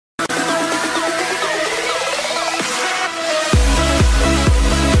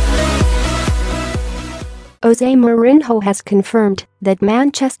Jose Mourinho has confirmed that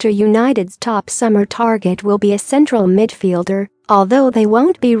Manchester United's top summer target will be a central midfielder, although they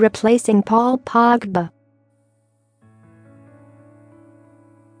won't be replacing Paul Pogba.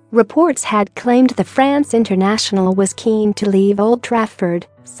 Reports had claimed the France international was keen to leave Old Trafford,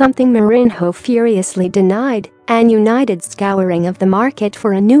 something Mourinho furiously denied, and United's scouring of the market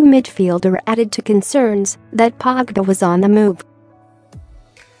for a new midfielder added to concerns that Pogba was on the move.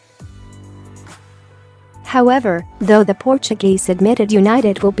 However, though the Portuguese admitted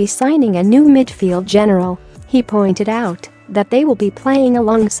United will be signing a new midfield general, he pointed out that they will be playing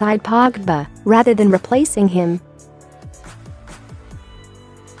alongside Pogba rather than replacing him.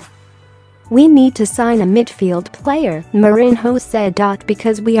 "We need to sign a midfield player," Mourinho said.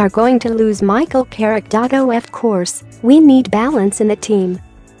 "Because we are going to lose Michael Carrick. Of course, we need balance in the team.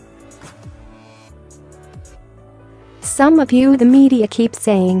 Some of you, the media, keep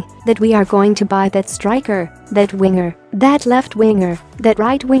saying that we are going to buy that striker, that winger, that left winger, that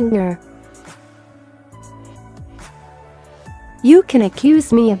right winger. You can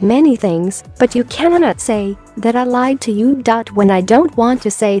accuse me of many things, but you cannot say that I lied to you. When I don't want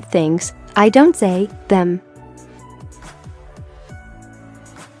to say things, I don't say them.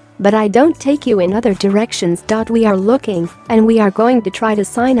 But I don't take you in other directions. We are looking, and we are going to try to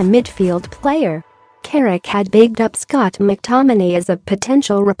sign a midfield player." Carrick had bigged up Scott McTominay as a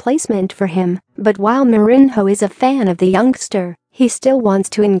potential replacement for him, but while Mourinho is a fan of the youngster, he still wants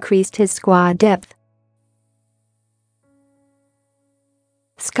to increase his squad depth.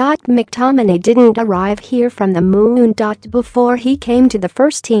 Scott McTominay didn't arrive here from the moon. Before he came to the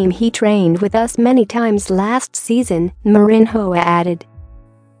first team, he trained with us many times last season, Mourinho added.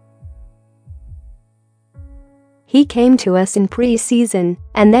 He came to us in pre-season,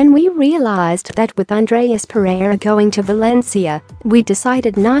 and then we realized that with Andreas Pereira going to Valencia, we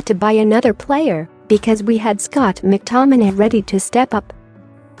decided not to buy another player because we had Scott McTominay ready to step up.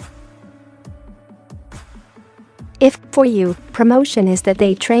 If, for you, promotion is that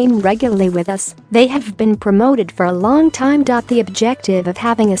they train regularly with us, they have been promoted for a long time. The objective of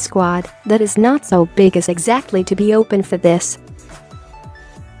having a squad that is not so big is exactly to be open for this.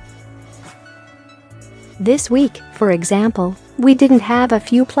 This week, for example, we didn't have a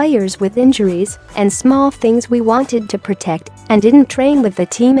few players with injuries and small things we wanted to protect and didn't train with the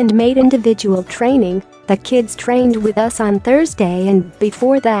team and made individual training. The kids trained with us on Thursday and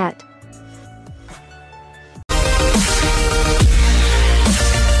before that,